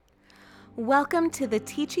Welcome to the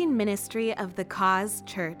teaching ministry of the Cause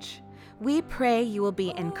Church. We pray you will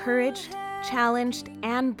be encouraged, challenged,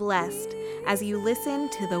 and blessed as you listen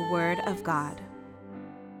to the Word of God.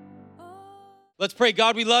 Let's pray.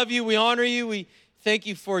 God, we love you. We honor you. We thank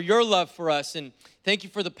you for your love for us. And thank you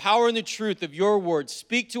for the power and the truth of your word.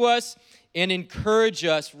 Speak to us and encourage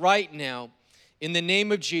us right now in the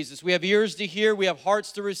name of Jesus. We have ears to hear. We have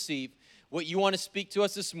hearts to receive what you want to speak to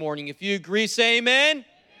us this morning. If you agree, say amen.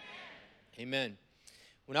 Amen.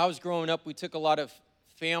 When I was growing up, we took a lot of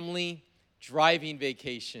family driving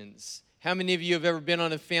vacations. How many of you have ever been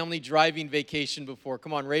on a family driving vacation before?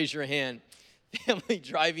 Come on, raise your hand. Family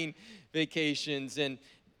driving vacations. And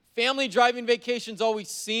family driving vacations always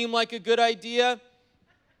seem like a good idea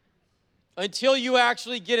until you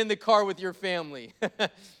actually get in the car with your family.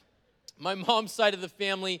 My mom's side of the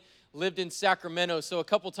family lived in Sacramento, so a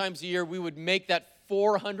couple times a year we would make that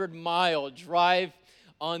 400-mile drive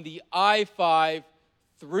on the I-5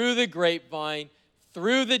 through the Grapevine,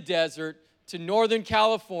 through the desert to Northern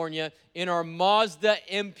California in our Mazda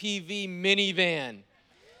MPV minivan.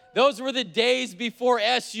 Those were the days before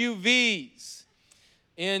SUVs.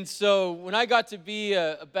 And so when I got to be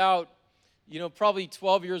about, probably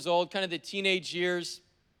 12 years old, kind of the teenage years,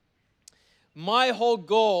 my whole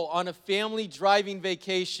goal on a family driving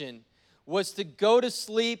vacation was to go to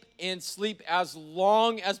sleep and sleep as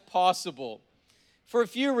long as possible. For a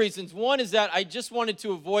few reasons. One is that I just wanted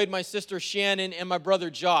to avoid my sister Shannon and my brother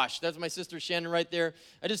Josh. That's my sister Shannon right there.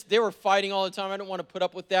 They were fighting all the time. I didn't want to put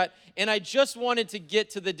up with that. And I just wanted to get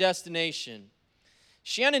to the destination.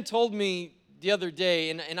 Shannon told me the other day,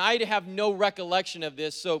 and I have no recollection of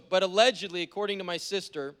this, but allegedly, according to my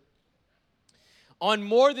sister, on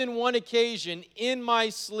more than one occasion in my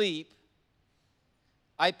sleep,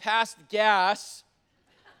 I passed gas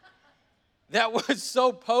that was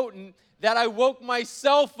so potent that I woke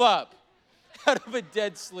myself up out of a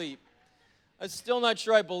dead sleep. I'm still not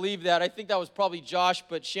sure I believe that. I think that was probably Josh,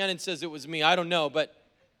 but Shannon says it was me. I don't know. But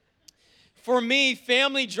for me,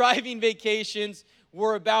 family driving vacations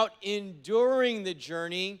were about enduring the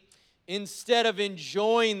journey instead of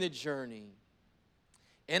enjoying the journey.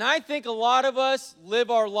 And I think a lot of us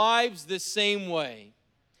live our lives the same way.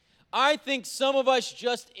 I think some of us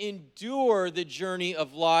just endure the journey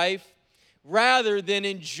of life rather than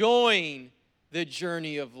enjoying the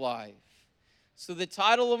journey of life. So the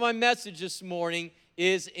title of my message this morning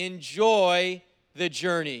is Enjoy the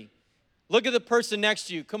Journey. Look at the person next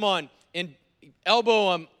to you. Come on, and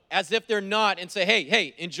elbow them as if they're not and say,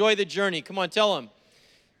 hey, enjoy the journey. Come on, tell them.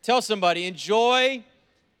 Tell somebody, enjoy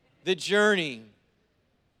the journey.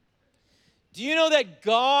 Do you know that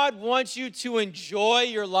God wants you to enjoy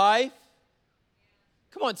your life?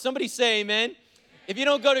 Come on, somebody say amen. If you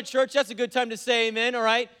don't go to church, that's a good time to say amen, all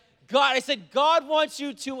right? God wants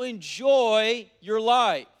you to enjoy your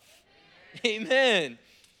life. Amen.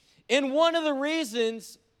 And one of the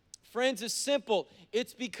reasons, friends, is simple.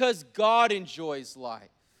 It's because God enjoys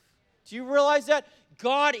life. Do you realize that?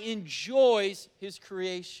 God enjoys his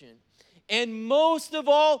creation. And most of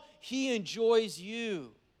all, he enjoys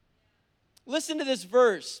you. Listen to this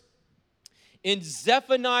verse. In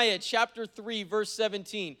Zephaniah chapter 3, verse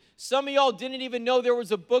 17. Some of y'all didn't even know there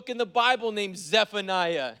was a book in the Bible named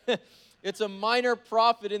Zephaniah. It's a minor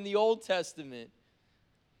prophet in the Old Testament.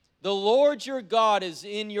 The Lord your God is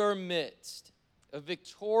in your midst, a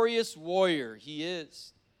victorious warrior he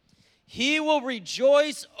is. He will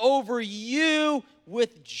rejoice over you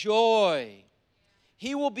with joy.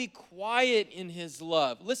 He will be quiet in his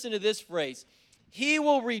love. Listen to this phrase. He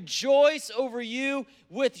will rejoice over you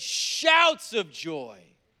with shouts of joy.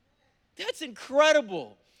 That's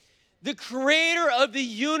incredible. The creator of the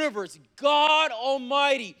universe, God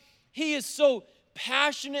Almighty, he is so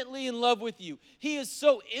passionately in love with you. He is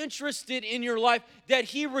so interested in your life that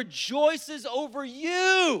he rejoices over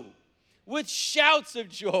you with shouts of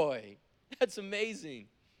joy. That's amazing.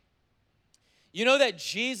 You know that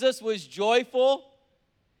Jesus was joyful?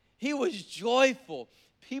 He was joyful.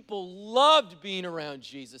 People loved being around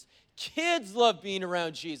Jesus. Kids love being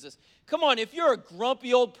around Jesus. Come on, if you're a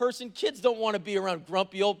grumpy old person, kids don't want to be around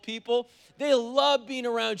grumpy old people. They love being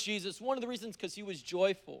around Jesus. One of the reasons because he was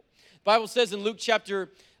joyful. The Bible says in Luke chapter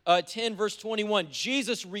 10, verse 21,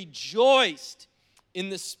 Jesus rejoiced in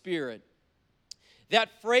the Spirit.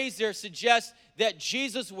 That phrase there suggests that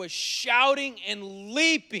Jesus was shouting and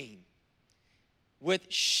leaping with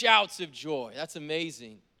shouts of joy. That's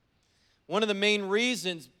amazing. One of the main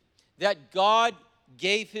reasons that God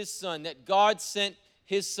gave his son, that God sent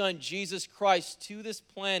his son, Jesus Christ, to this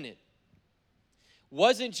planet,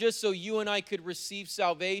 wasn't just so you and I could receive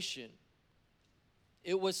salvation.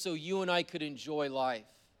 It was so you and I could enjoy life.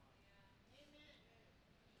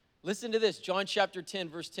 Listen to this, John chapter 10,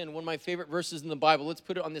 verse 10, one of my favorite verses in the Bible. Let's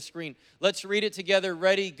put it on the screen. Let's read it together.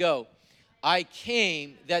 Ready, go. I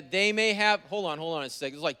came that they may have, hold on a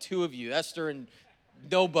second. There's like two of you, Esther and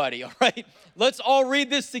nobody, all right? Let's all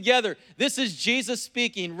read this together. This is Jesus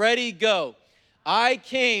speaking. Ready, go. I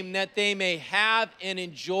came that they may have and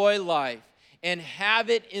enjoy life and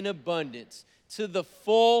have it in abundance to the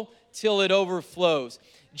full till it overflows.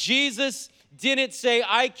 Jesus didn't say,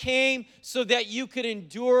 I came so that you could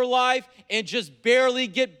endure life and just barely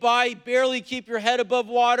get by, barely keep your head above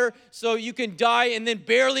water so you can die and then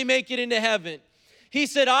barely make it into heaven. He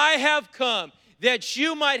said, I have come that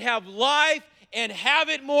you might have life and have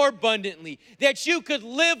it more abundantly, that you could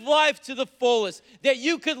live life to the fullest, that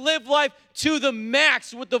you could live life to the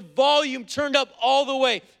max with the volume turned up all the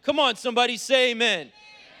way. Come on, somebody say amen.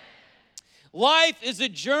 Life is a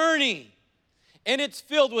journey, and it's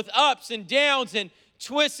filled with ups and downs and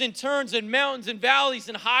twists and turns and mountains and valleys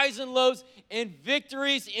and highs and lows and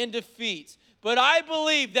victories and defeats. But I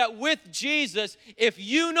believe that with Jesus, if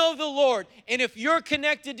you know the Lord and if you're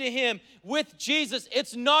connected to Him with Jesus,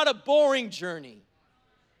 it's not a boring journey.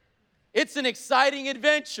 It's an exciting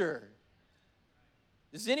adventure.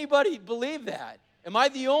 Does anybody believe that? Am I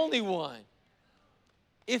the only one?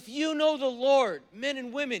 If you know the Lord, men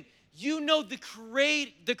and women, you know the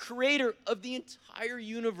creator of the entire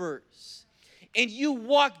universe. And you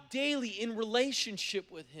walk daily in relationship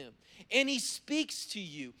with Him. And He speaks to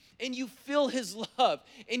you. And you feel His love.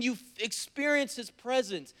 And you experience His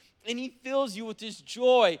presence. And He fills you with His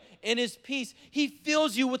joy and His peace. He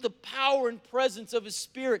fills you with the power and presence of His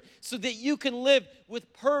Spirit so that you can live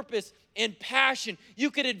with purpose and passion. You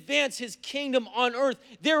can advance His kingdom on earth.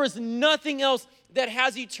 There is nothing else that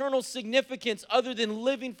has eternal significance other than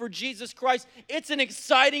living for Jesus Christ. It's an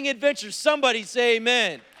exciting adventure. Somebody say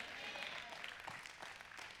amen.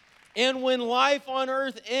 And when life on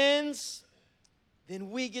earth ends, then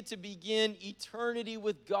we get to begin eternity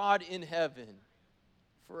with God in heaven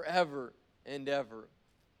forever and ever.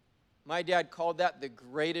 My dad called that the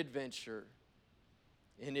great adventure.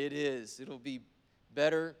 And it is. It'll be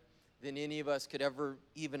better than any of us could ever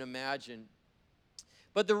even imagine.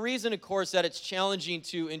 But the reason, of course, that it's challenging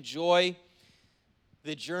to enjoy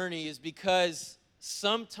the journey is because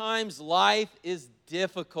sometimes life is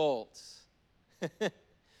difficult.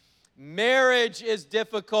 Marriage is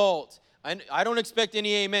difficult. I don't expect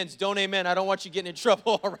any amens. Don't amen. I don't want you getting in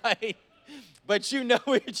trouble, all right? But you know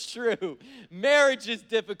it's true. Marriage is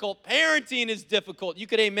difficult. Parenting is difficult. You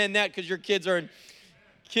could amen that because your kids are in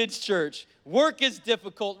kids' church. Work is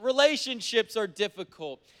difficult. Relationships are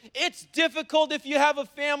difficult. It's difficult if you have a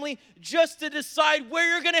family just to decide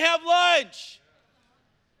where you're going to have lunch.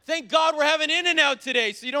 Thank God we're having In-N-Out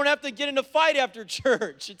today, so you don't have to get in a fight after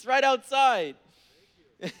church. It's right outside.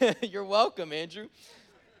 You're welcome, Andrew.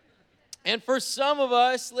 And for some of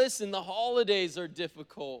us, listen, the holidays are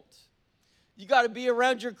difficult. You got to be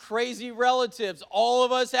around your crazy relatives. All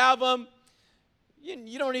of us have them.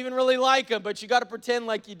 You don't even really like them, but you got to pretend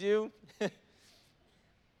like you do.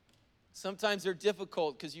 Sometimes they're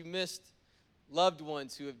difficult because you missed loved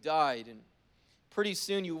ones who have died. And pretty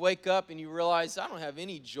soon you wake up and you realize, I don't have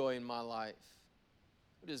any joy in my life.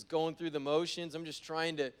 I'm just going through the motions. I'm just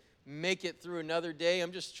trying to make it through another day.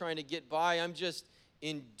 I'm just trying to get by. I'm just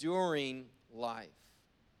enduring life.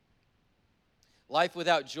 Life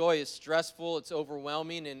without joy is stressful, it's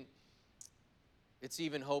overwhelming, and it's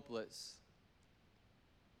even hopeless.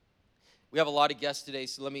 We have a lot of guests today,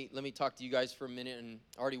 so let me talk to you guys for a minute, and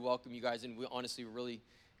I already welcome you guys, and we're really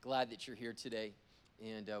glad that you're here today,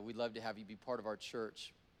 and we'd love to have you be part of our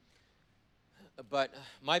church. But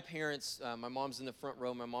my parents, my mom's in the front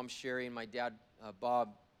row, my mom Sherry and my dad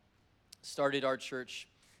Bob started our church,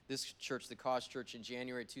 this church, the Cause Church, in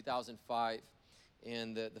January 2005,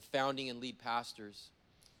 and the founding and lead pastors.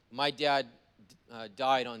 My dad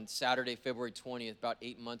died on Saturday, February 20th, about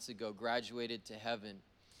 8 months ago, graduated to heaven.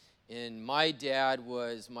 And my dad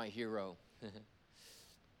was my hero.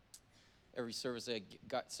 Every service I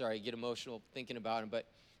get emotional thinking about him, but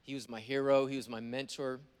he was my hero, he was my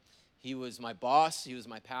mentor, he was my boss, he was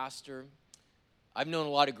my pastor. I've known a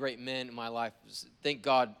lot of great men in my life. Thank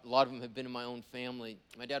God, a lot of them have been in my own family.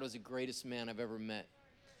 My dad was the greatest man I've ever met.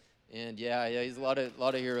 And yeah, he's a lot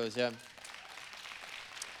of heroes, yeah.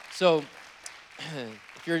 So,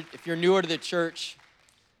 if you're newer to the church,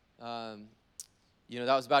 that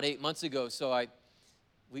was about 8 months ago. So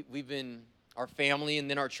we've been, our family and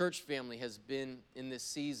then our church family has been in this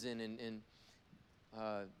season and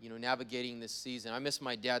navigating this season. I miss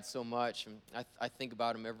my dad so much, and I think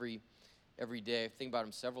about him every day. I think about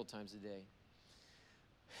him several times a day.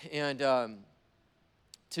 And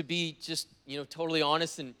to be just totally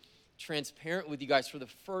honest and transparent with you guys, for the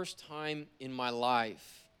first time in my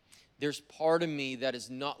life, there's part of me that is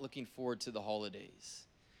not looking forward to the holidays.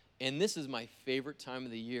 And this is my favorite time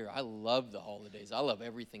of the year. I love the holidays. I love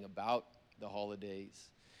everything about the holidays.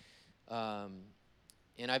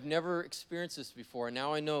 And I've never experienced this before. And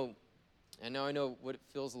now I know what it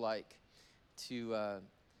feels like to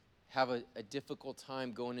have a difficult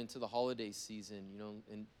time going into the holiday season,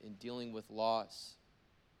 and dealing with loss.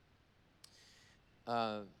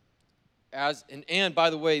 And by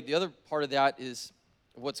the way, the other part of that is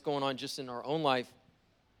what's going on just in our own life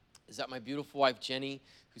is that my beautiful wife, Jenny,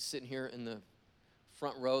 who's sitting here in the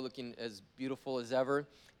front row looking as beautiful as ever,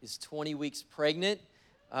 is 20 weeks pregnant.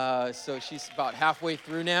 So she's about halfway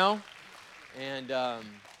through now. And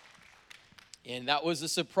that was a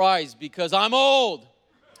surprise because I'm old.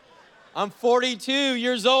 I'm 42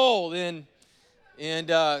 years old. And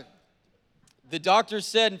the doctor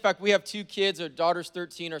said, in fact, we have 2 kids. Our daughter's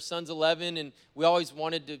 13, our son's 11, and we always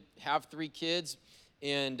wanted to have 3 kids.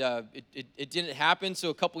 And it didn't happen. So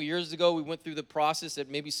a couple years ago, we went through the process that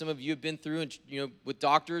maybe some of you have been through, and with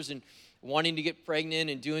doctors and wanting to get pregnant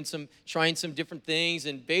and trying some different things.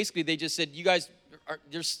 And basically, they just said, you guys,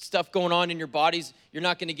 there's stuff going on in your bodies. You're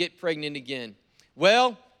not going to get pregnant again.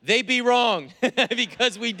 Well, they be wrong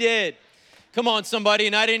because we did. Come on, somebody.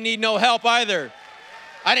 And I didn't need no help either.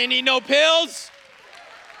 I didn't need no pills.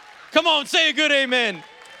 Come on, say a good amen.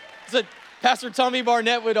 It's what Pastor Tommy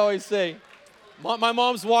Barnett would always say. My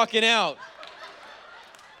mom's walking out.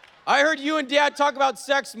 I heard you and Dad talk about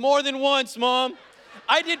sex more than once, Mom.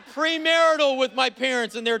 I did premarital with my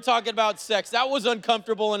parents, and they were talking about sex. That was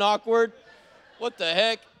uncomfortable and awkward. What the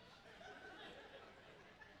heck?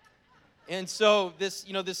 And so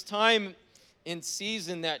this time in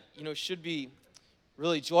season that, should be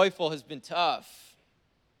really joyful has been tough.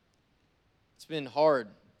 It's been hard,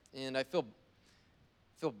 and I feel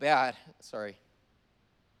bad. Sorry.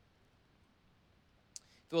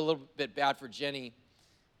 I feel a little bit bad for Jenny,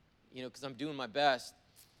 because I'm doing my best.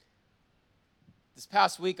 This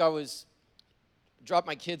past week, I dropped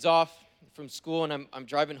my kids off from school, and I'm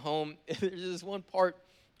driving home. There's this one part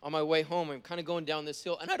on my way home. I'm kind of going down this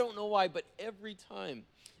hill, and I don't know why, but every time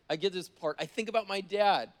I get this part, I think about my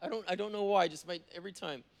dad. I don't know why. Every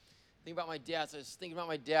time I think about my dad. So I was thinking about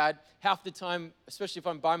my dad. Half the time, especially if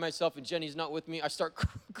I'm by myself and Jenny's not with me, I start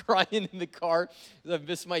crying in the car because I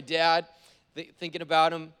miss my dad, thinking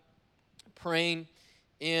about him, praying,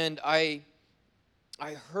 and I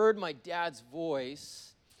heard my dad's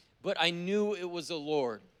voice, but I knew it was the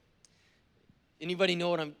Lord. Anybody know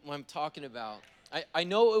what I'm talking about? I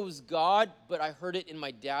know it was God, but I heard it in my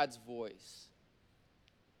dad's voice.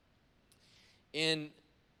 And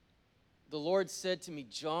the Lord said to me,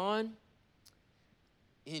 John,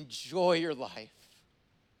 enjoy your life.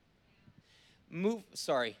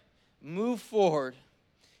 Move forward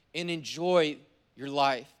and enjoy your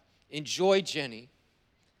life. Enjoy Jenny.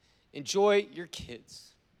 Enjoy your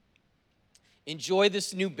kids. Enjoy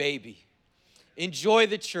this new baby. Enjoy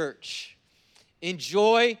the church.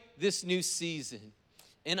 Enjoy this new season.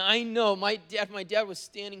 And I know my dad was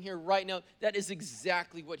standing here right now. That is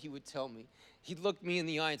exactly what he would tell me. He'd look me in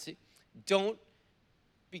the eye and say, don't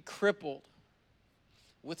be crippled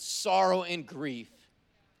with sorrow and grief.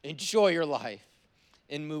 Enjoy your life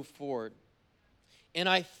and move forward. And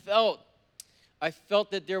I felt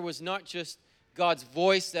that there was not just God's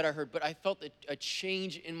voice that I heard, but I felt a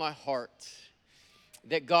change in my heart,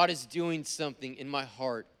 that God is doing something in my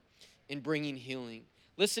heart and bringing healing.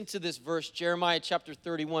 Listen to this verse, Jeremiah chapter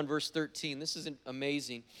 31, verse 13. This is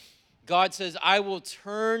amazing. God says, I will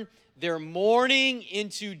turn their mourning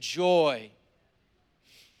into joy.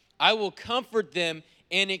 I will comfort them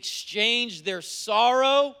and exchange their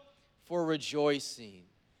sorrow for rejoicing.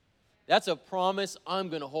 That's a promise I'm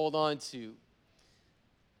going to hold on to.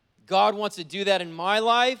 God wants to do that in my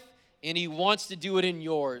life, and he wants to do it in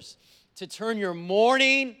yours, to turn your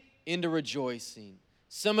mourning into rejoicing.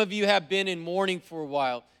 Some of you have been in mourning for a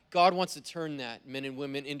while. God wants to turn that, men and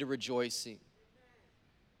women, into rejoicing.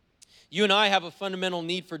 You and I have a fundamental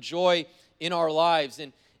need for joy in our lives.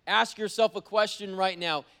 And ask yourself a question right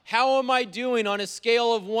now. How am I doing on a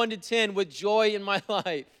scale of 1 to 10 with joy in my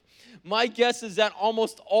life? My guess is that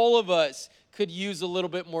almost all of us could use a little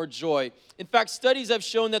bit more joy. In fact, studies have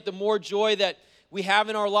shown that the more joy that we have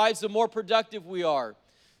in our lives, the more productive we are.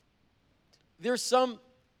 There's some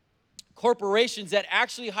corporations that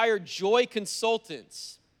actually hire joy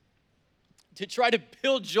consultants to try to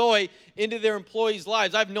build joy into their employees'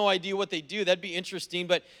 lives. I have no idea what they do. That'd be interesting,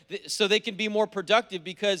 but so they can be more productive,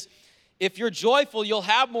 because if you're joyful, you'll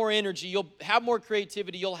have more energy, you'll have more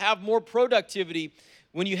creativity, you'll have more productivity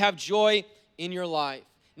when you have joy in your life.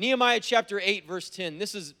 Nehemiah chapter 8, verse 10.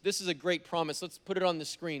 This is a great promise. Let's put it on the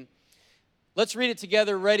screen. Let's read it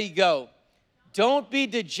together. Ready, go. Don't be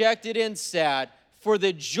dejected and sad, for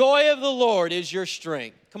the joy of the Lord is your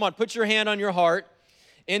strength. Come on, put your hand on your heart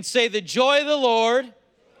and say, the joy of the Lord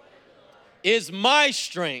is my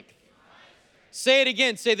strength. Say it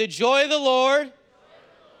again. Say, the joy of the Lord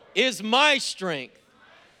is my strength.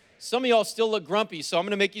 Some of y'all still look grumpy, so I'm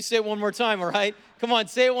going to make you say it one more time, all right? Come on,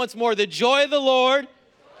 say it once more. The joy of the Lord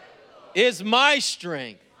is my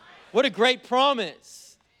strength. What a great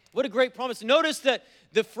promise. What a great promise. Notice that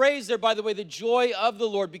the phrase there, by the way, the joy of the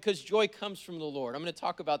Lord, because joy comes from the Lord. I'm going to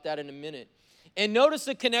talk about that in a minute. And notice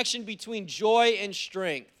the connection between joy and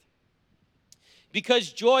strength.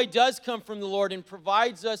 Because joy does come from the Lord and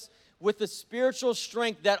provides us with the spiritual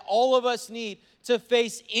strength that all of us need to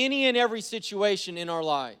face any and every situation in our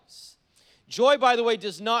lives. Joy, by the way,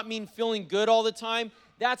 does not mean feeling good all the time.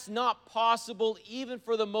 That's not possible even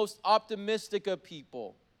for the most optimistic of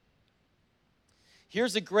people.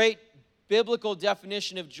 Here's a great biblical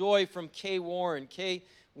definition of joy from Kay Warren. Kay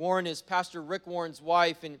Warren is Pastor Rick Warren's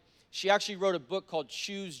wife, and she actually wrote a book called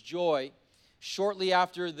Choose Joy shortly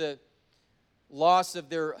after the loss of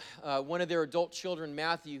one of their adult children,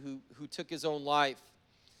 Matthew, who took his own life.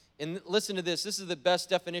 And listen to this. This is the best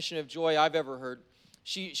definition of joy I've ever heard.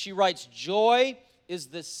 She writes, joy is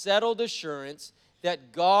the settled assurance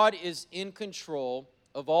that God is in control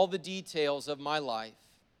of all the details of my life.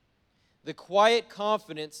 The quiet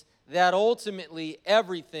confidence that ultimately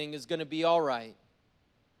everything is going to be all right.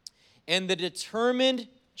 And the determined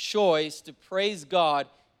choice to praise God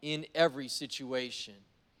in every situation.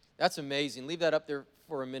 That's amazing. Leave that up there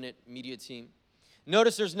for a minute, media team.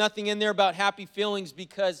 Notice there's nothing in there about happy feelings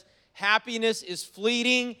because happiness is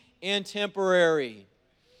fleeting and temporary.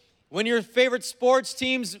 When your favorite sports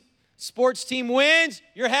team wins,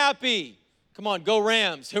 you're happy. Come on, go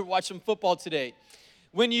Rams. Watch some football today.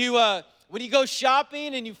 When you go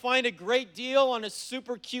shopping and you find a great deal on a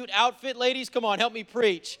super cute outfit, ladies, come on, help me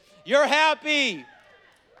preach. You're happy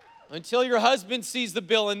until your husband sees the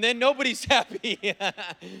bill, and then nobody's happy.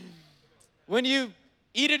 When you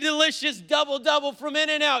eat a delicious double from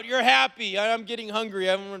In-N-Out, you're happy. I'm getting hungry.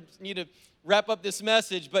 I need to wrap up this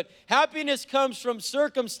message. But happiness comes from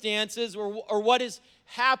circumstances or what is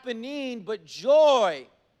happening, but joy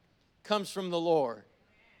comes from the Lord.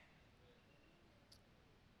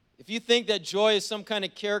 If you think that joy is some kind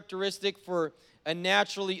of characteristic for a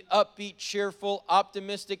naturally upbeat, cheerful,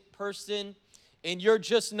 optimistic person, and you're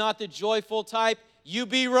just not the joyful type, you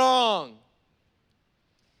be wrong.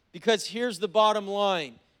 Because here's the bottom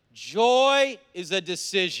line. Joy is a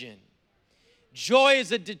decision. Joy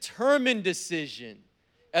is a determined decision,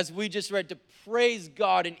 as we just read, to praise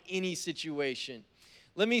God in any situation.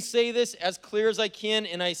 Let me say this as clear as I can,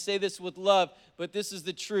 and I say this with love, but this is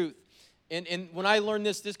the truth. And when I learned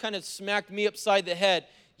this kind of smacked me upside the head.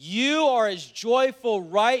 You are as joyful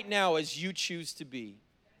right now as you choose to be.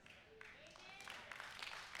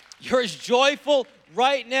 You're as joyful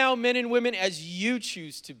right now, men and women, as you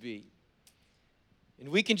choose to be. And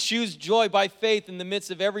we can choose joy by faith in the midst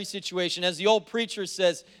of every situation. As the old preacher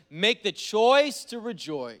says, make the choice to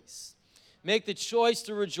rejoice. Make the choice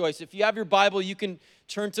to rejoice. If you have your Bible, you can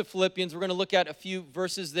turn to Philippians. We're going to look at a few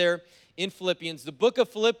verses there in Philippians. The book of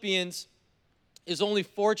Philippians is only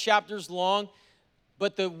 4 chapters long,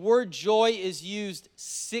 but the word joy is used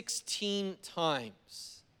 16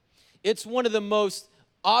 times. It's one of the most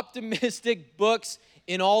optimistic books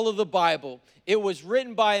in all of the Bible. It was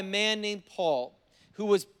written by a man named Paul, who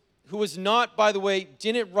was not, by the way,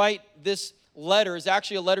 didn't write this letter. It's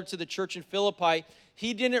actually a letter to the church in Philippi.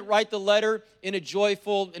 He didn't write the letter in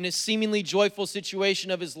a seemingly joyful situation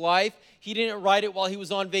of his life. He didn't write it while he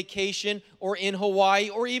was on vacation or in Hawaii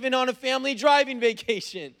or even on a family driving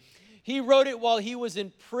vacation. He wrote it while he was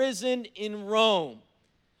imprisoned in Rome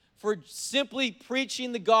for simply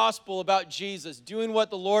preaching the gospel about Jesus, doing what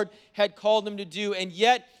the Lord had called him to do. And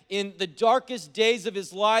yet, in the darkest days of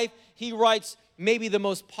his life, he writes maybe the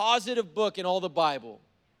most positive book in all the Bible.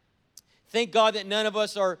 Thank God that none of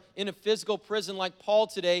us are in a physical prison like Paul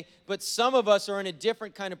today, but some of us are in a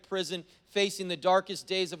different kind of prison facing the darkest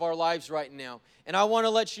days of our lives right now. And I want to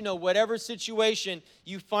let you know, whatever situation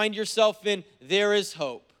you find yourself in, there is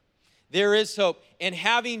hope. There is hope. And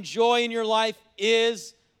having joy in your life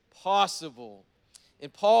is possible.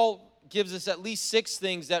 And Paul gives us at least 6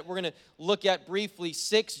 things that we're going to look at briefly,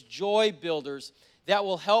 6 joy builders that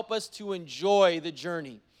will help us to enjoy the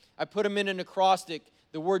journey. I put them in an acrostic,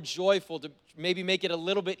 the word joyful, to maybe make it a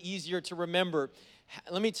little bit easier to remember.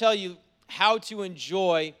 Let me tell you how to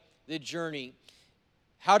enjoy the journey,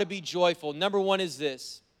 how to be joyful. Number 1 is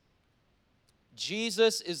this.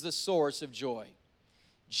 Jesus is the source of joy.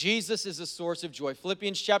 Jesus is the source of joy.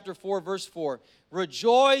 Philippians chapter 4, verse 4.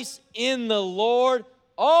 Rejoice in the Lord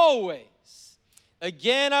always.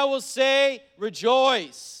 Again, I will say,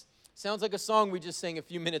 rejoice. Sounds like a song we just sang a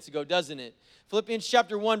few minutes ago, doesn't it? Philippians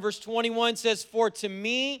chapter 1, verse 21 says, for to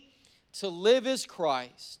me to live is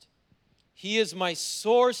Christ. He is my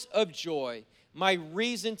source of joy, my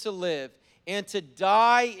reason to live, and to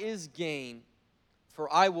die is gain,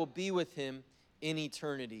 for I will be with him in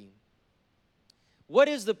eternity. What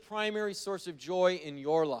is the primary source of joy in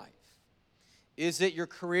your life? Is it your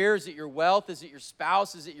career? Is it your wealth? Is it your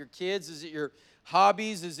spouse? Is it your kids? Is it your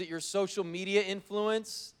hobbies? Is it your social media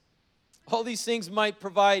influence? All these things might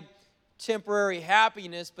provide temporary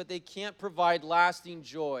happiness, but they can't provide lasting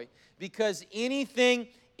joy, because anything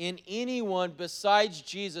and anyone besides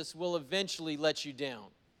Jesus will eventually let you down.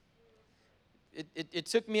 It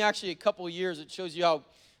took me actually a couple of years. It shows you how,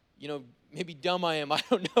 maybe dumb I am, I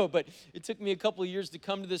don't know, but it took me a couple of years to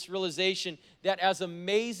come to this realization that as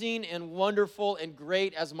amazing and wonderful and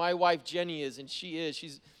great as my wife Jenny is, and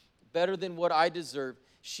she's better than what I deserve,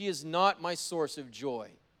 she is not my source of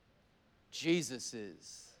joy. Jesus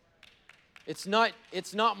is. It's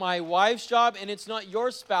not my wife's job, and it's not your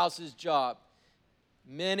spouse's job,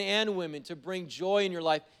 men and women, to bring joy in your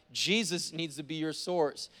life. Jesus needs to be your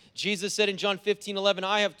source. Jesus said in John 15:11,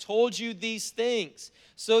 I have told you these things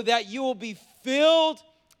so that you will be filled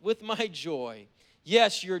with my joy.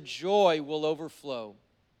 Yes, your joy will overflow.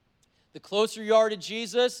 The closer you are to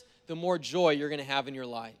Jesus, the more joy you're going to have in your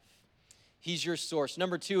life. He's your source.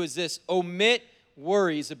 Number 2 is this: omit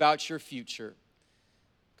worries about your future.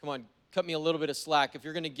 Come on, cut me a little bit of slack. If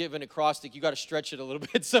you're going to give an acrostic, you got to stretch it a little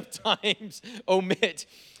bit sometimes. Omit.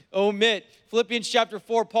 Philippians chapter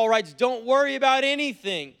 4, Paul writes, don't worry about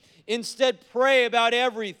anything. Instead, pray about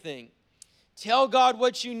everything. Tell God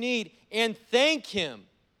what you need and thank him.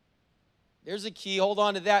 There's a key. Hold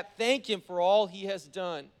on to that. Thank him for all he has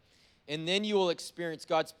done. And then you will experience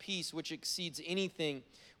God's peace, which exceeds anything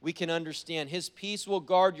we can understand. His peace will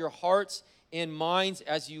guard your hearts and minds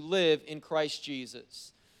as you live in Christ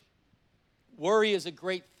Jesus. Worry is a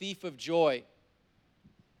great thief of joy.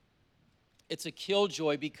 It's a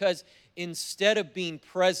killjoy, because instead of being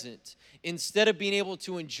present, instead of being able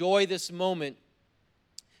to enjoy this moment,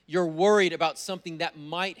 you're worried about something that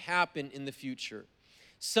might happen in the future.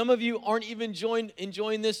 Some of you aren't even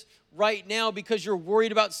enjoying this right now because you're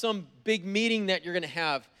worried about some big meeting that you're going to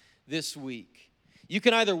have this week. You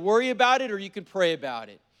can either worry about it or you can pray about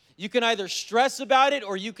it. You can either stress about it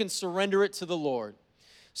or you can surrender it to the Lord.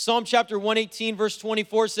 Psalm chapter 118, verse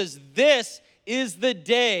 24 says, this is the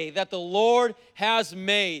day that the Lord has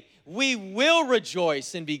made. We will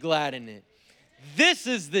rejoice and be glad in it. This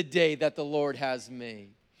is the day that the Lord has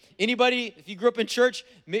made. Anybody, if you grew up in church,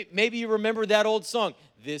 maybe you remember that old song.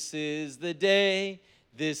 This is the day,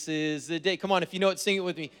 this is the day. Come on, if you know it, sing it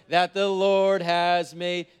with me. That the Lord has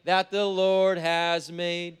made, that the Lord has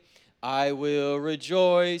made. I will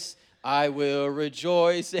rejoice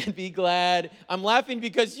and be glad. I'm laughing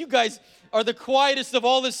because you guys are the quietest of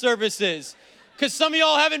all the services. Because some of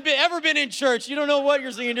y'all haven't ever been in church. You don't know what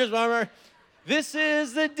you're singing. This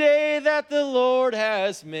is the day that the Lord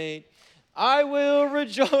has made. I will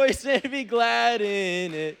rejoice and be glad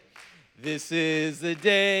in it. This is the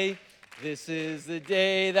day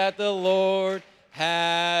that the Lord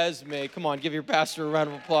has made. Come on, give your pastor a round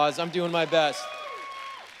of applause. I'm doing my best.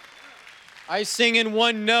 I sing in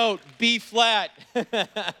one note, B flat.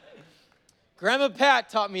 Grandma Pat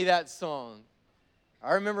taught me that song.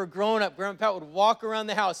 I remember growing up, Grandma Pat would walk around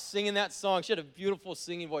the house singing that song. She had a beautiful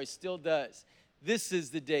singing voice, still does. This is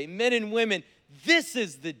the day. Men and women, this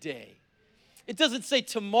is the day. It doesn't say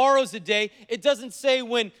tomorrow's the day. It doesn't say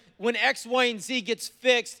when X, Y, and Z gets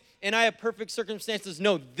fixed and I have perfect circumstances.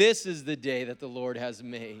 No, this is the day that the Lord has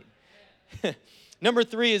made. Number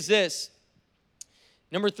 3 is this.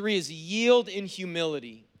 Number 3 is yield in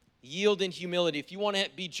humility. Yield in humility. If you want to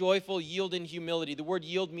be joyful, yield in humility. The word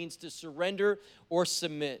yield means to surrender or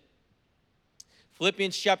submit.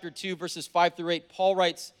 Philippians chapter 2, verses 5 through 8, Paul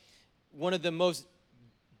writes one of the most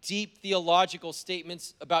deep theological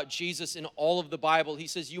statements about Jesus in all of the Bible. He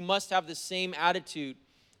says, you must have the same attitude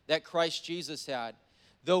that Christ Jesus had.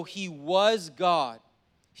 Though he was God,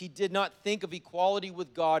 he did not think of equality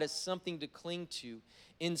with God as something to cling to.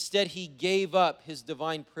 Instead, he gave up his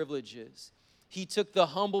divine privileges. He took the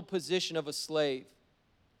humble position of a slave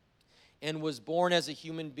and was born as a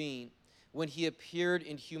human being. When he appeared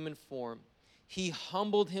in human form, he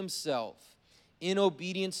humbled himself in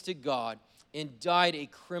obedience to God and died a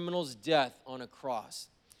criminal's death on a cross.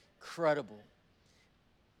 Incredible.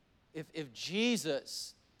 If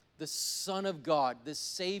Jesus, the Son of God, the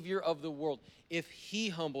Savior of the world, if he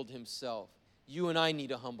humbled himself, you and I need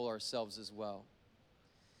to humble ourselves as well.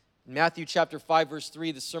 In Matthew chapter 5, verse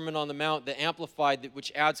 3, the Sermon on the Mount, the Amplified,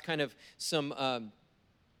 which adds kind of some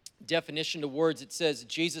definition to words, it says,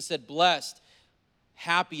 Jesus said, blessed,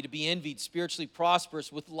 happy, to be envied, spiritually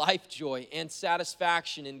prosperous, with life joy and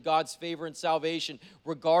satisfaction in God's favor and salvation,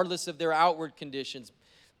 regardless of their outward conditions.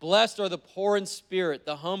 Blessed are the poor in spirit,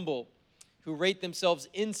 the humble, who rate themselves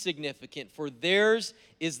insignificant, for theirs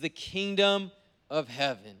is the kingdom of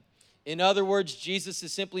heaven. In other words, Jesus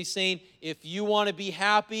is simply saying, if you want to be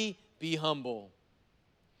happy, be humble.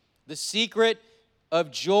 The secret of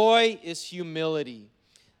joy is humility.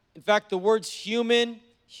 In fact, the words human,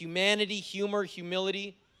 humanity, humor,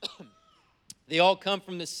 humility, they all come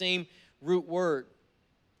from the same root word.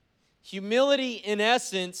 Humility, in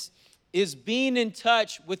essence, is being in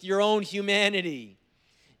touch with your own humanity.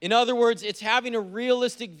 In other words, it's having a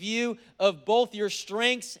realistic view of both your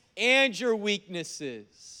strengths and your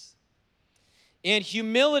weaknesses. And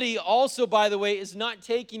humility also, by the way, is not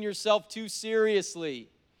taking yourself too seriously.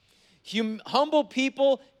 Humble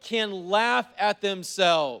people can laugh at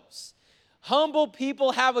themselves. Humble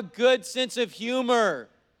people have a good sense of humor.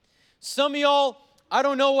 Some of y'all, I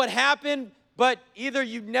don't know what happened, but either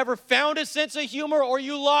you never found a sense of humor or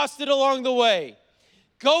you lost it along the way.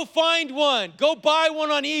 Go find one. Go buy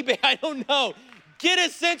one on eBay. I don't know. Get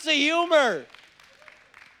a sense of humor.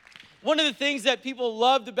 One of the things that people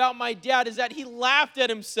loved about my dad is that he laughed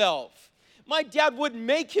at himself. My dad wouldn't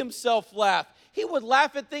make himself laugh. He would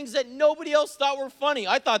laugh at things that nobody else thought were funny.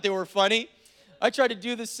 I thought they were funny. I tried to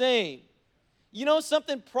do the same. You know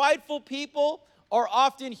something? Prideful people are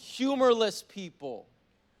often humorless people.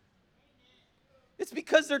 It's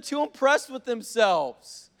because they're too impressed with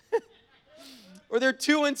themselves. Or they're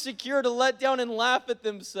too insecure to let down and laugh at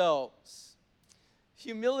themselves.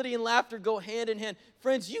 Humility and laughter go hand in hand.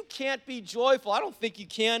 Friends, you can't be joyful, I don't think you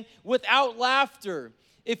can, without laughter.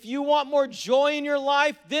 If you want more joy in your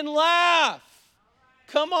life, then laugh.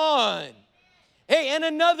 Come on. Hey, and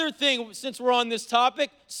another thing, since we're on this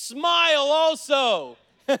topic, smile also.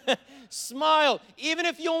 Smile. Even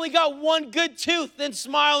if you only got one good tooth, then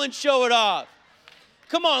smile and show it off.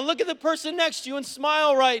 Come on, look at the person next to you and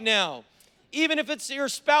smile right now. Even if it's your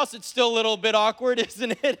spouse, it's still a little bit awkward,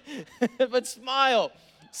 isn't it? But smile.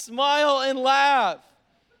 Smile and laugh.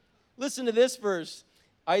 Listen to this verse.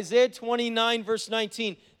 Isaiah 29, verse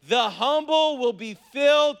 19. The humble will be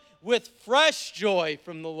filled with fresh joy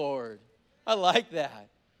from the Lord. I like that.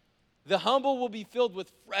 The humble will be filled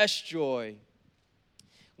with fresh joy.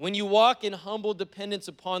 When you walk in humble dependence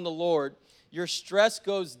upon the Lord, your stress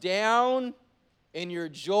goes down and your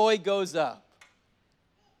joy goes up.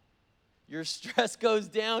 Your stress goes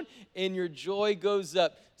down and your joy goes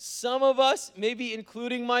up. Some of us, maybe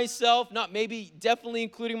including myself, not maybe, definitely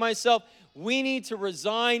including myself, we need to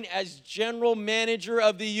resign as general manager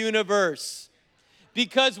of the universe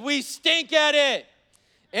because we stink at it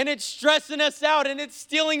and it's stressing us out and it's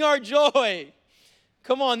stealing our joy.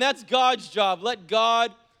 Come on, that's God's job. Let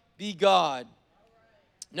God be God.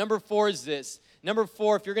 Number 4 is this. Number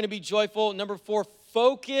 4, if you're going to be joyful, number 4,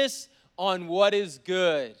 focus on what is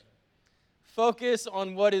good. Focus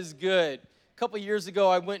on what is good. A couple years ago,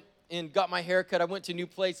 I went and got my hair cut. I went to a new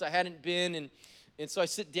place I hadn't been, and so I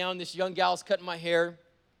sit down. This young gal's cutting my hair.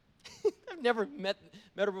 I've never met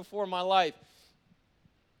her before in my life.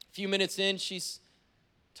 A few minutes in, she's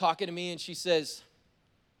talking to me, and she says,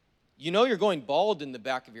 "You know you're going bald in the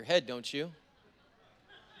back of your head, don't you?"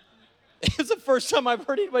 It's the first time I've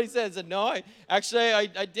heard anybody say it. I said, "No,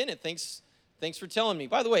 I didn't. Thanks for telling me.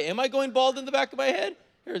 By the way, am I going bald in the back of my head?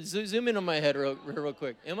 Here, zoom in on my head real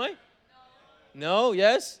quick. Am I? No?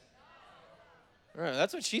 Yes? All right,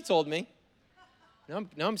 that's what she told me. Now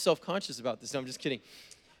I'm self-conscious about this. No, I'm just kidding.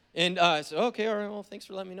 And I said, okay, all right, well, thanks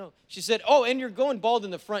for letting me know. She said, oh, and you're going bald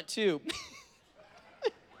in the front, too.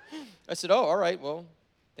 I said, oh, all right, well,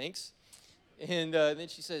 thanks. And then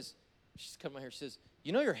she's cutting my hair. She says,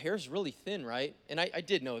 you know your hair's really thin, right? And I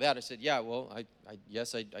did know that. I said, yeah, well,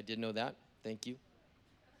 yes, I did know that. Thank you.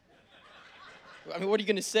 I mean, what are you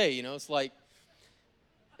going to say? You know, it's like,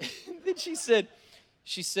 then she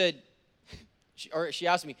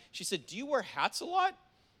asked me, she said, do you wear hats a lot?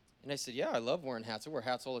 And I said, yeah, I love wearing hats. I wear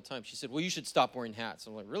hats all the time. She said, well, you should stop wearing hats.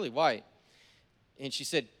 I'm like, really, why? And she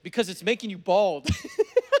said, because it's making you bald.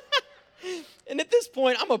 And at this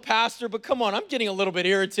point, I'm a pastor, but come on, I'm getting a little bit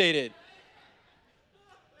irritated.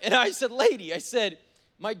 And I said, lady,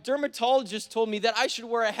 my dermatologist told me that I should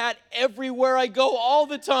wear a hat everywhere I go all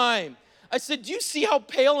the time. I said, do you see how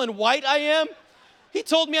pale and white I am? He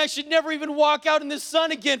told me I should never even walk out in the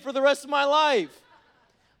sun again for the rest of my life.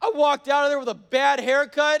 I walked out of there with a bad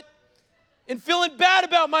haircut and feeling bad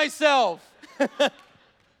about myself.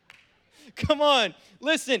 Come on,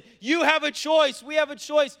 listen, you have a choice. We have a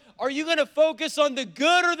choice. Are you going to focus on the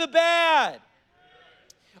good or the bad?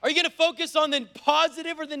 Are you going to focus on the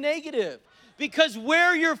positive or the negative? Because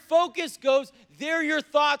where your focus goes, there your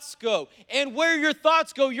thoughts go. And where your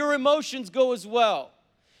thoughts go, your emotions go as well.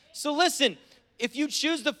 So listen, if you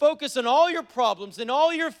choose to focus on all your problems and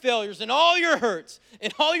all your failures and all your hurts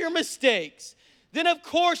and all your mistakes, then of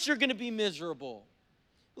course you're going to be miserable.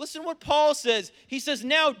 Listen what Paul says. He says,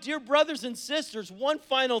 now, dear brothers and sisters, one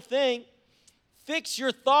final thing. Fix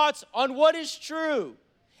your thoughts on what is true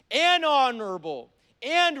and honorable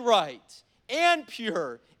and right and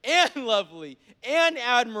pure and lovely and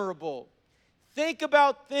admirable. Think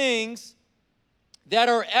about things that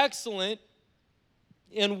are excellent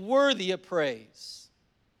and worthy of praise.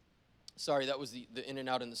 Sorry, that was the in and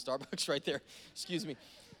out in the Starbucks right there. Excuse me.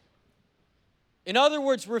 In other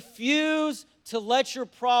words, refuse to let your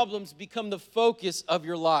problems become the focus of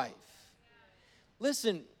your life.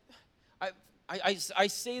 Listen, I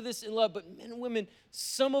say this in love, but men and women,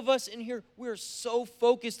 some of us in here, we're so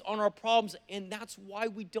focused on our problems, and that's why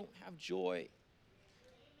we don't have joy.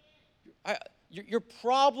 Your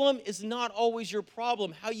problem is not always your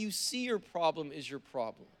problem. How you see your problem is your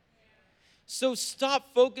problem. So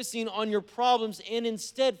stop focusing on your problems and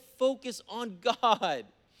instead focus on God,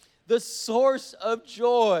 the source of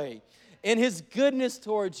joy, and His goodness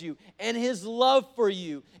towards you, and His love for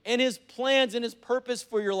you, and His plans and His purpose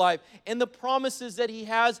for your life, and the promises that He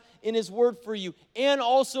has in His word for you. And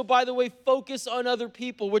also, by the way, focus on other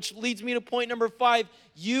people, which leads me to point number 5.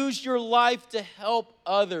 Use your life to help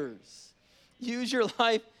others. Use your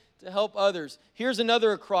life to help others. Here's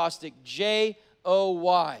another acrostic,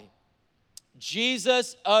 J-O-Y.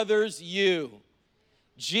 Jesus, others, you.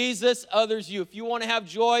 Jesus, others, you. If you want to have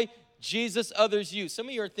joy, Jesus, others, you. Some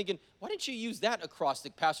of you are thinking, why didn't you use that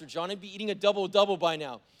acrostic, Pastor John? I'd be eating a double-double by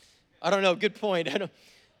now. I don't know, good point.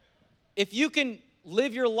 If you can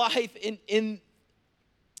live your life in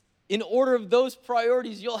order of those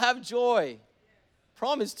priorities, you'll have joy.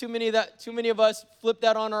 Promise, too many of us flip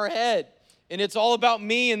that on our head. And it's all about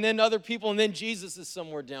me and then other people, and then Jesus is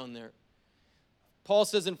somewhere down there. Paul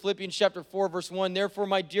says in Philippians chapter 4, verse 1, therefore,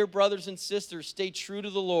 my dear brothers and sisters, stay true to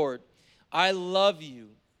the Lord. I love you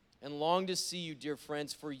and long to see you, dear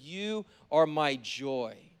friends, for you are my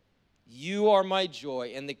joy. You are my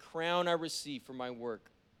joy and the crown I receive for my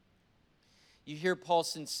work. You hear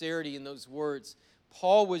Paul's sincerity in those words.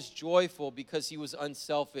 Paul was joyful because he was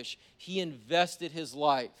unselfish. He invested his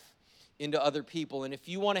life into other people. And if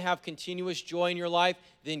you want to have continuous joy in your life,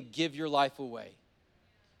 then give your life away.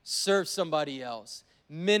 Serve somebody else.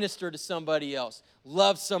 Minister to somebody else.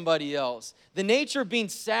 Love somebody else. The nature of being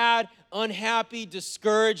sad, unhappy,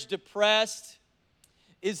 discouraged, depressed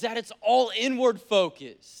is that it's all inward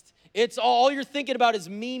focused. It's all you're thinking about is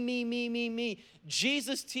me, me, me, me, me.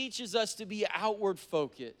 Jesus teaches us to be outward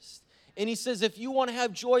focused. And He says, if you want to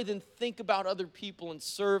have joy, then think about other people and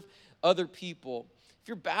serve other people. If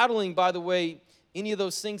you're battling, by the way, any of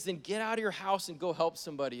those things, then get out of your house and go help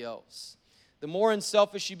somebody else. The more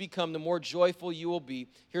unselfish you become, the more joyful you will be.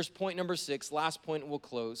 Here's point number 6, last point, and we'll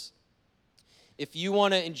close. If you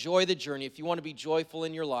want to enjoy the journey, if you want to be joyful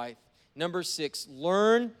in your life, number 6,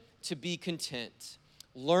 learn to be content.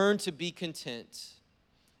 Learn to be content.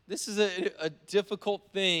 This is a difficult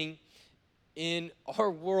thing in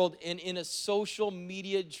our world and in a social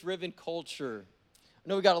media-driven culture. I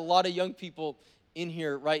know we got a lot of young people in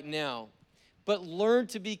here right now, but learn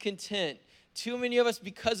to be content. Too many of us,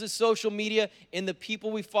 because of social media and the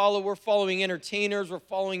people we follow, we're following entertainers, we're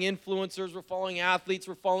following influencers, we're following athletes,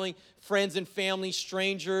 we're following friends and family,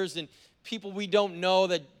 strangers, and people we don't know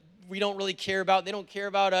that we don't really care about. They don't care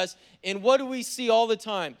about us. And what do we see all the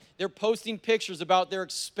time? They're posting pictures about their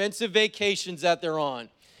expensive vacations that they're on.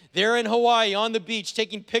 They're in Hawaii on the beach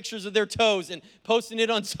taking pictures of their toes and posting it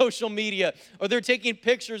on social media. Or they're taking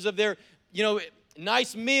pictures of their,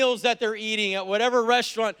 nice meals that they're eating at whatever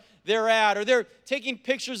restaurant they're at, or they're taking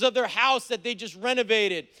pictures of their house that they just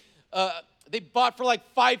renovated. They bought for like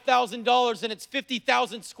 $5,000 and it's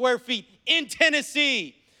 50,000 square feet in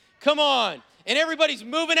Tennessee. Come on. And everybody's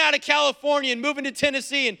moving out of California and moving to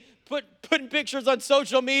Tennessee and putting pictures on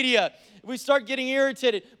social media. We start getting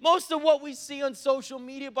irritated. Most of what we see on social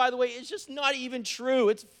media, by the way, is just not even true.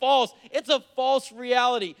 It's false. It's a false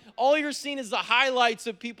reality. All you're seeing is the highlights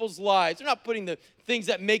of people's lives. They're not putting the things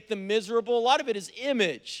that make them miserable. A lot of it is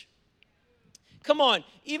image. Come on,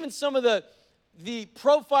 even some of the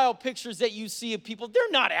profile pictures that you see of people,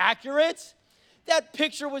 they're not accurate. That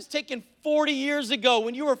picture was taken 40 years ago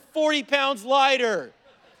when you were 40 pounds lighter.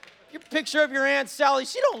 Your picture of your Aunt Sally,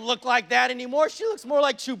 she don't look like that anymore. She looks more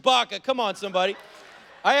like Chewbacca. Come on, somebody.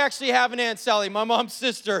 I actually have an Aunt Sally, my mom's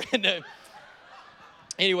sister. And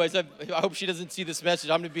anyways, I hope she doesn't see this message.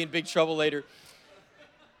 I'm going to be in big trouble later.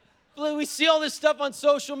 But we see all this stuff on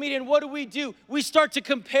social media, and what do? We start to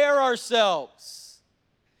compare ourselves.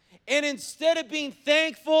 And instead of being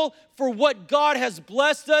thankful for what God has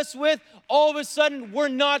blessed us with, all of a sudden, we're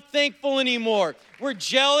not thankful anymore. We're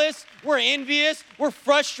jealous, we're envious, we're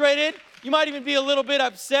frustrated. You might even be a little bit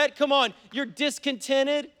upset. Come on, you're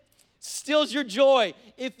discontented. Steals your joy.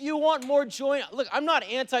 If you want more joy, look, I'm not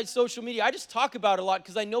anti-social media. I just talk about it a lot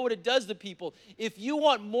because I know what it does to people. If you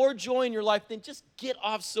want more joy in your life, then just get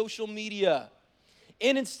off social media.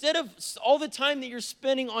 And instead of all the time that you're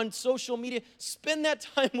spending on social media, spend that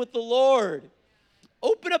time with the Lord.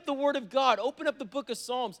 Open up the Word of God. Open up the book of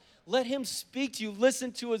Psalms. Let Him speak to you.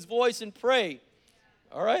 Listen to His voice and pray.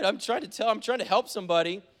 All right, I'm trying to help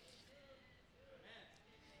somebody.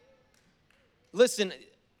 Listen,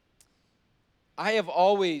 I've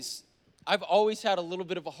always had a little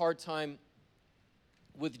bit of a hard time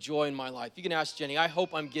with joy in my life. You can ask Jenny. I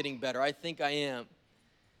hope I'm getting better. I think I am.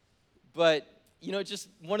 But, just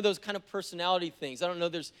one of those kind of personality things. I don't know,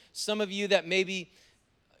 there's some of you that maybe,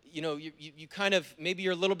 you kind of, maybe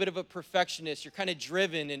you're a little bit of a perfectionist. You're kind of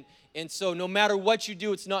driven. And so no matter what you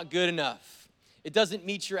do, it's not good enough. It doesn't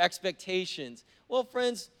meet your expectations. Well,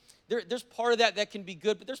 friends, there's part of that can be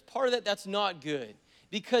good, but there's part of that's not good.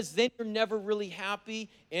 Because then you're never really happy,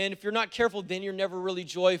 and if you're not careful, then you're never really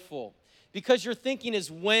joyful. Because your thinking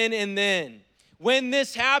is when and then. When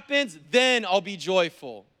this happens, then I'll be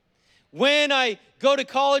joyful. When I go to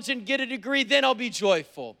college and get a degree, then I'll be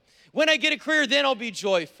joyful. When I get a career, then I'll be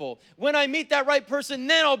joyful. When I meet that right person,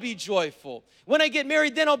 then I'll be joyful. When I get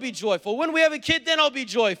married, then I'll be joyful. When we have a kid, then I'll be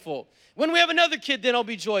joyful. When we have another kid, then I'll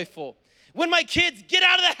be joyful. When my kids get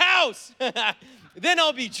out of the house, then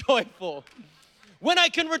I'll be joyful. When I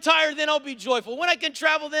can retire, then I'll be joyful. When I can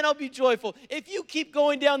travel, then I'll be joyful. If you keep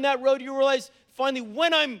going down that road, you realize finally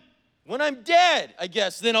when I'm dead, I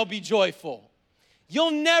guess, then I'll be joyful.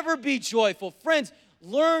 You'll never be joyful. Friends,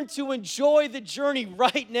 learn to enjoy the journey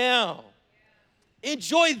right now.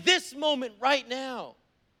 Enjoy this moment right now.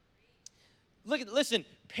 Listen,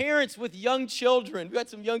 parents with young children. We got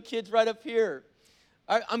some young kids right up here.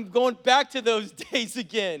 I'm going back to those days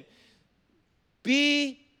again.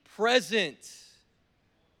 Be present.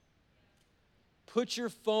 Put your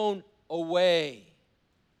phone away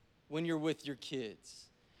when you're with your kids.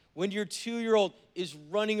 When your 2-year-old is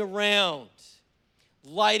running around,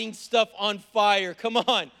 lighting stuff on fire. Come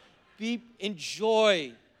on,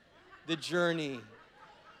 enjoy the journey.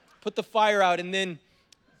 Put the fire out and then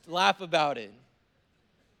laugh about it.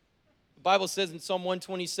 The Bible says in Psalm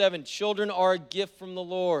 127, children are a gift from the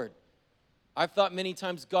Lord. I've thought many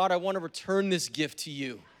times, God, I want to return this gift to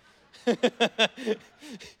you.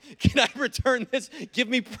 Can I return this? Give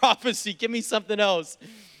me prophecy. Give me something else.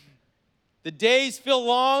 The days feel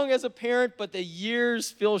long as a parent, but the years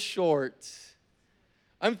feel short.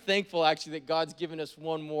 I'm thankful, actually, that God's given us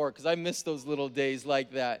one more because I miss those little days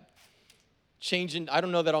like that. I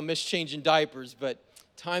don't know that I'll miss changing diapers, but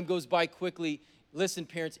time goes by quickly. Listen,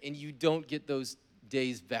 parents, and you don't get those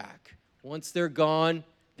days back. Once they're gone,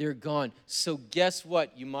 they're gone. So guess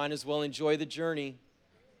what? You might as well enjoy the journey.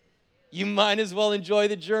 You might as well enjoy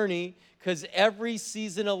the journey because every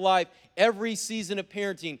season of life, every season of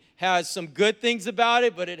parenting has some good things about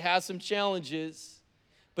it, but it has some challenges.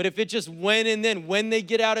 But if it just when and then, when they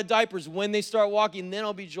get out of diapers, when they start walking, then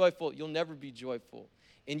I'll be joyful. You'll never be joyful.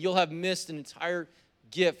 And you'll have missed an entire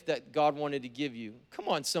gift that God wanted to give you. Come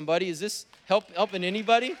on, somebody. Is this helping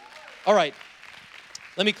anybody? All right.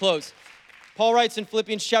 Let me close. Paul writes in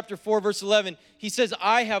Philippians chapter 4, verse 11, he says,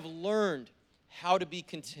 I have learned how to be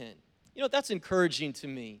content. That's encouraging to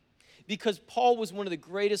me because Paul was one of the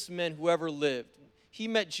greatest men who ever lived. He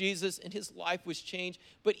met Jesus and his life was changed.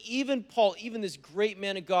 But even Paul, even this great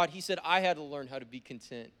man of God, he said, I had to learn how to be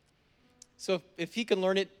content. So if he can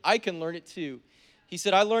learn it, I can learn it too. He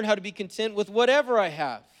said, I learned how to be content with whatever I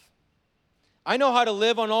have. I know how to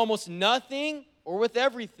live on almost nothing or with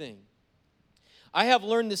everything. I have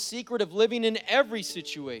learned the secret of living in every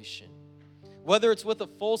situation, whether it's with a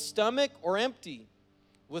full stomach or empty,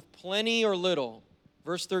 with plenty or little.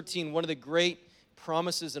 Verse 13, one of the great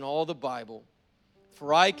promises in all the Bible.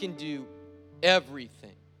 For I can do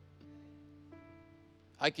everything.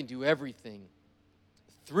 I can do everything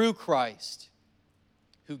through Christ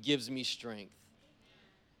who gives me strength.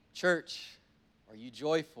 Church, are you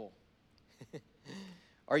joyful?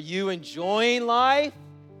 Are you enjoying life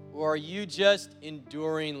or are you just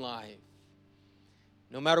enduring life?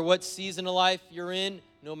 No matter what season of life you're in,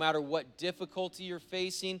 no matter what difficulty you're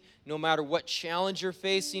facing, no matter what challenge you're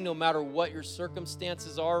facing, no matter what your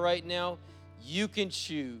circumstances are right now, you can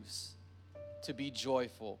choose to be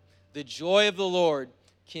joyful. The joy of the Lord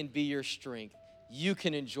can be your strength. You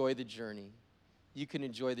can enjoy the journey. You can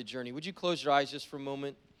enjoy the journey. Would you close your eyes just for a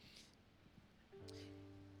moment?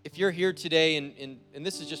 If you're here today, and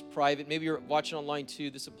this is just private, maybe you're watching online too,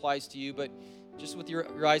 this applies to you, but just with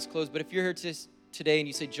your eyes closed. But if you're here today and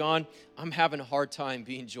you say, John, I'm having a hard time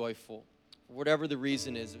being joyful, for whatever the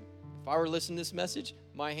reason is. If I were listening to this message,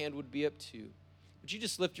 my hand would be up too. Would you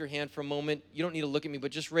just lift your hand for a moment? You don't need to look at me,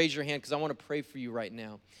 but just raise your hand because I want to pray for you right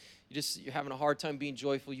now. You're having a hard time being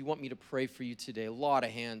joyful. You want me to pray for you today. A lot of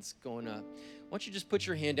hands going up. Why don't you just put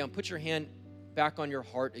your hand down, put your hand back on your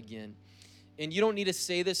heart again. And you don't need to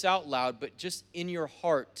say this out loud, but just in your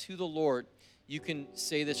heart to the Lord, you can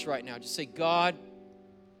say this right now. Just say, God,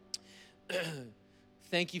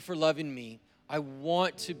 thank you for loving me. I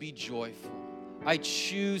want to be joyful. I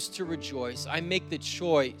choose to rejoice. I make the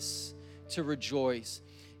choice to rejoice.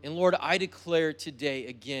 And Lord, I declare today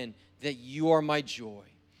again that you are my joy.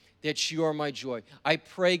 That you are my joy. I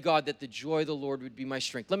pray, God, that the joy of the Lord would be my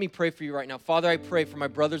strength. Let me pray for you right now. Father, I pray for my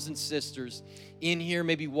brothers and sisters in here,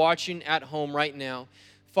 maybe watching at home right now.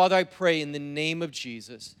 Father, I pray in the name of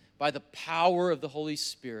Jesus, by the power of the Holy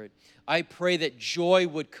Spirit, I pray that joy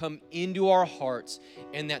would come into our hearts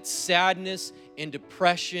and that sadness and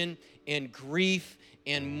depression and grief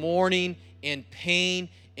and mourning and pain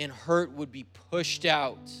and hurt would be pushed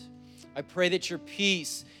out. I pray that your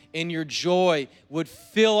peace and your joy would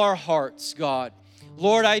fill our hearts, God.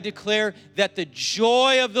 Lord, I declare that the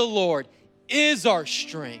joy of the Lord is our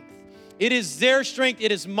strength. It is their strength.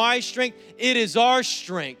 It is my strength. It is our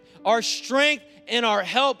strength. Our strength and our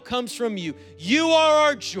help comes from you. You are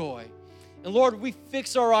our joy. And Lord, we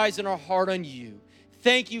fix our eyes and our heart on you.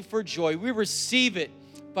 Thank you for joy. We receive it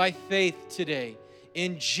by faith today.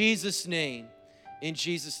 In Jesus' name. In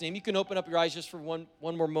Jesus' name. You can open up your eyes just for one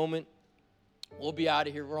more moment. We'll be out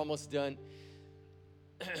of here. We're almost done.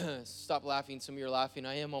 Stop laughing. Some of you are laughing.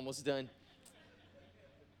 I am almost done.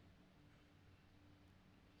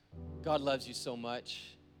 God loves you so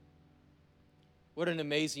much. What an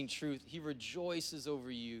amazing truth. He rejoices over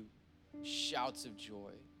you. Shouts of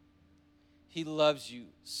joy. He loves you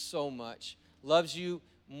so much. Loves you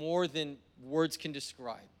more than words can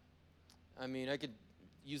describe. I mean, I could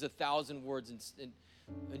use 1,000 words and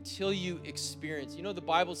until you experience. You know, the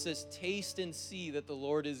Bible says, taste and see that the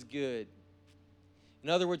Lord is good. In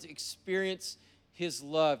other words, experience his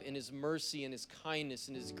love and his mercy and his kindness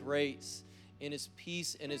and his grace and his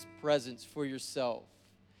peace and his presence for yourself.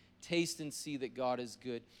 Taste and see that God is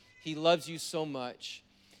good. He loves you so much.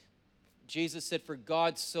 Jesus said, for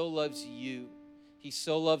God so loves you, he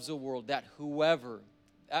so loves the world that whoever,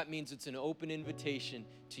 that means it's an open invitation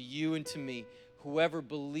to you and to me, whoever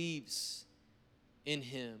believes in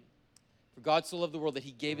him. For God so loved the world that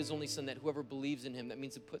he gave his only son, that whoever believes in him, that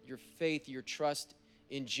means to put your faith, your trust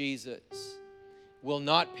in Jesus, will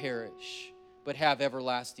not perish, but have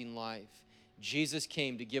everlasting life. Jesus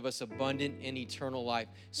came to give us abundant and eternal life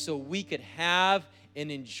so we could have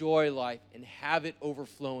and enjoy life and have it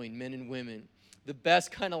overflowing, men and women. The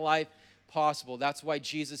best kind of life possible. That's why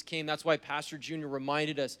Jesus came. That's why Pastor Jr.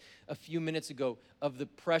 reminded us a few minutes ago of the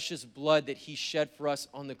precious blood that he shed for us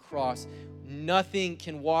on the cross. Nothing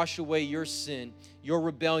can wash away your sin, your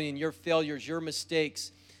rebellion, your failures, your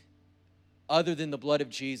mistakes other than the blood of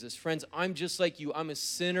Jesus. Friends, I'm just like you. I'm a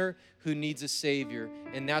sinner who needs a Savior,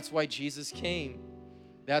 and that's why Jesus came.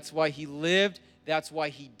 That's why he lived. That's why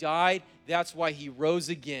he died. That's why he rose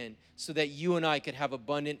again, so that you and I could have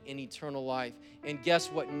abundant and eternal life. And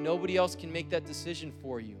guess what? Nobody else can make that decision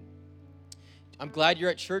for you. I'm glad you're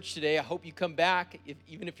at church today. I hope you come back,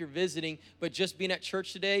 even if you're visiting. But just being at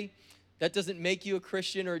church today, that doesn't make you a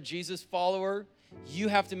Christian or a Jesus follower. You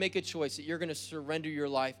have to make a choice that you're going to surrender your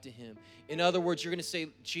life to him. In other words, you're going to say,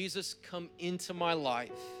 Jesus, come into my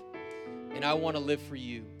life, and I want to live for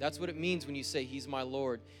you. That's what it means when you say, he's my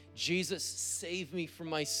Lord. Jesus, save me from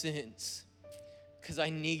my sins, because I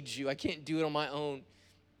need you. I can't do it on my own.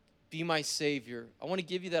 Be my Savior. I want to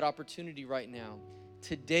give you that opportunity right now.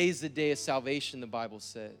 Today's the day of salvation, the Bible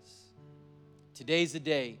says. Today's the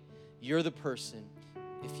day. You're the person.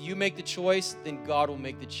 If you make the choice, then God will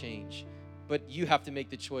make the change. But you have to make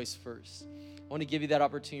the choice first. I want to give you that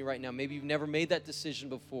opportunity right now. Maybe you've never made that decision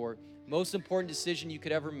before. Most important decision you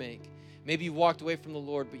could ever make. Maybe you walked away from the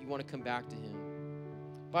Lord, but you want to come back to him.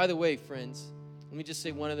 By the way, friends, let me just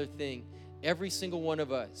say one other thing. Every single one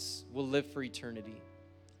of us will live for eternity.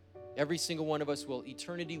 Every single one of us will.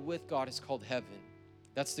 Eternity with God is called heaven.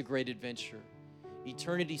 That's the great adventure.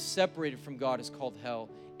 Eternity separated from God is called hell,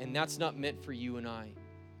 and that's not meant for you and I.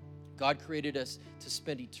 God created us to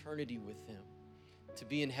spend eternity with him, to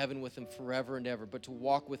be in heaven with him forever and ever, but to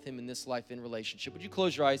walk with him in this life in relationship. Would you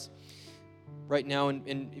close your eyes right now?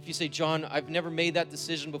 And if you say, John, I've never made that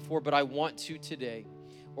decision before, but I want to today.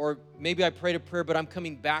 Or maybe I prayed a prayer, but I'm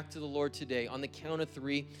coming back to the Lord today. On the count of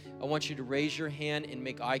 3, I want you to raise your hand and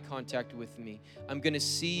make eye contact with me. I'm going to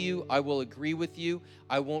see you. I will agree with you.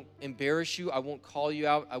 I won't embarrass you. I won't call you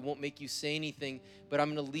out. I won't make you say anything, but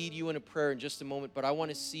I'm going to lead you in a prayer in just a moment. But I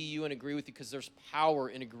want to see you and agree with you because there's power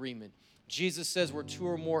in agreement. Jesus says where 2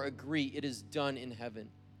 or more agree, it is done in heaven.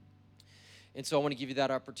 And so I want to give you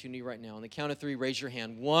that opportunity right now. On the count of 3, raise your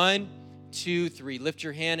hand. 1, 2, 3. Lift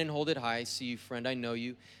your hand and hold it high. I see you, friend. I know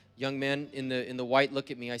you. Young man in the white,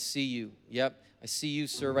 look at me. I see you. Yep. I see you,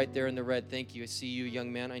 sir, right there in the red. Thank you. I see you,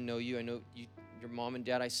 young man. I know you. I know you, your mom and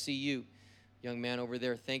dad. I see you, young man over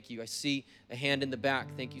there. Thank you. I see a hand in the back.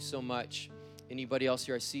 Thank you so much. Anybody else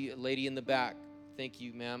here? I see a lady in the back. Thank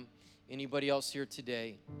you, ma'am. Anybody else here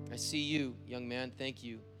today? I see you, young man. Thank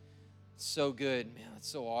you. So good. Man, that's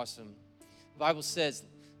so awesome. The Bible says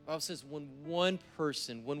when one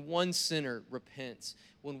sinner repents,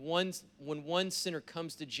 when one sinner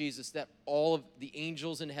comes to Jesus, that all of the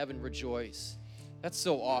angels in heaven rejoice. That's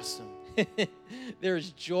so awesome. There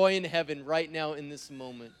is joy in heaven right now in this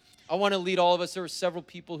moment. I want to lead all of us. There are several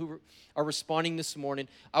people who are responding this morning.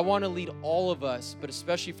 I want to lead all of us, but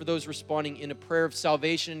especially for those responding, in a prayer of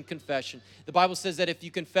salvation and confession. The Bible says that if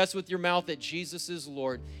you confess with your mouth that Jesus is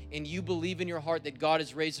Lord and you believe in your heart that God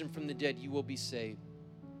has raised him from the dead, you will be saved.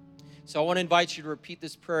 So I want to invite you to repeat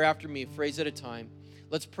this prayer after me, a phrase at a time.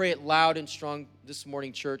 Let's pray it loud and strong this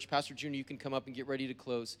morning, church. Pastor Junior, you can come up and get ready to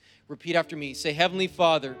close. Repeat after me. Say, Heavenly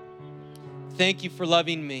Father, thank you for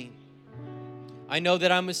loving me. I know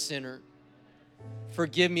that I'm a sinner.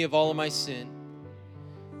 Forgive me of all of my sin.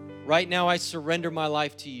 Right now, I surrender my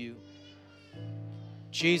life to you.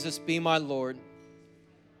 Jesus, be my Lord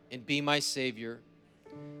and be my Savior.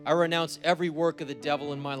 I renounce every work of the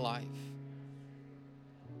devil in my life.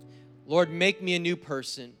 Lord, make me a new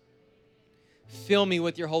person. Fill me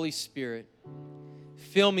with your Holy Spirit.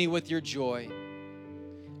 Fill me with your joy.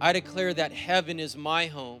 I declare that heaven is my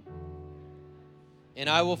home, and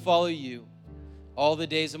I will follow you all the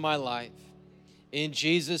days of my life. In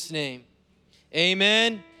Jesus' name,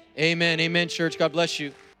 amen, amen, amen, church. God bless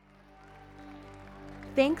you.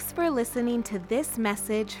 Thanks for listening to this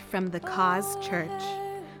message from The Cause Church.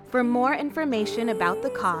 For more information about The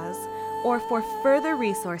Cause, or for further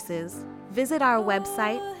resources, visit our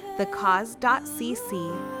website,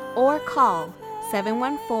 thecause.cc, or call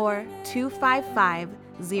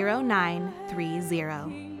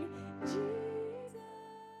 714-255-0930.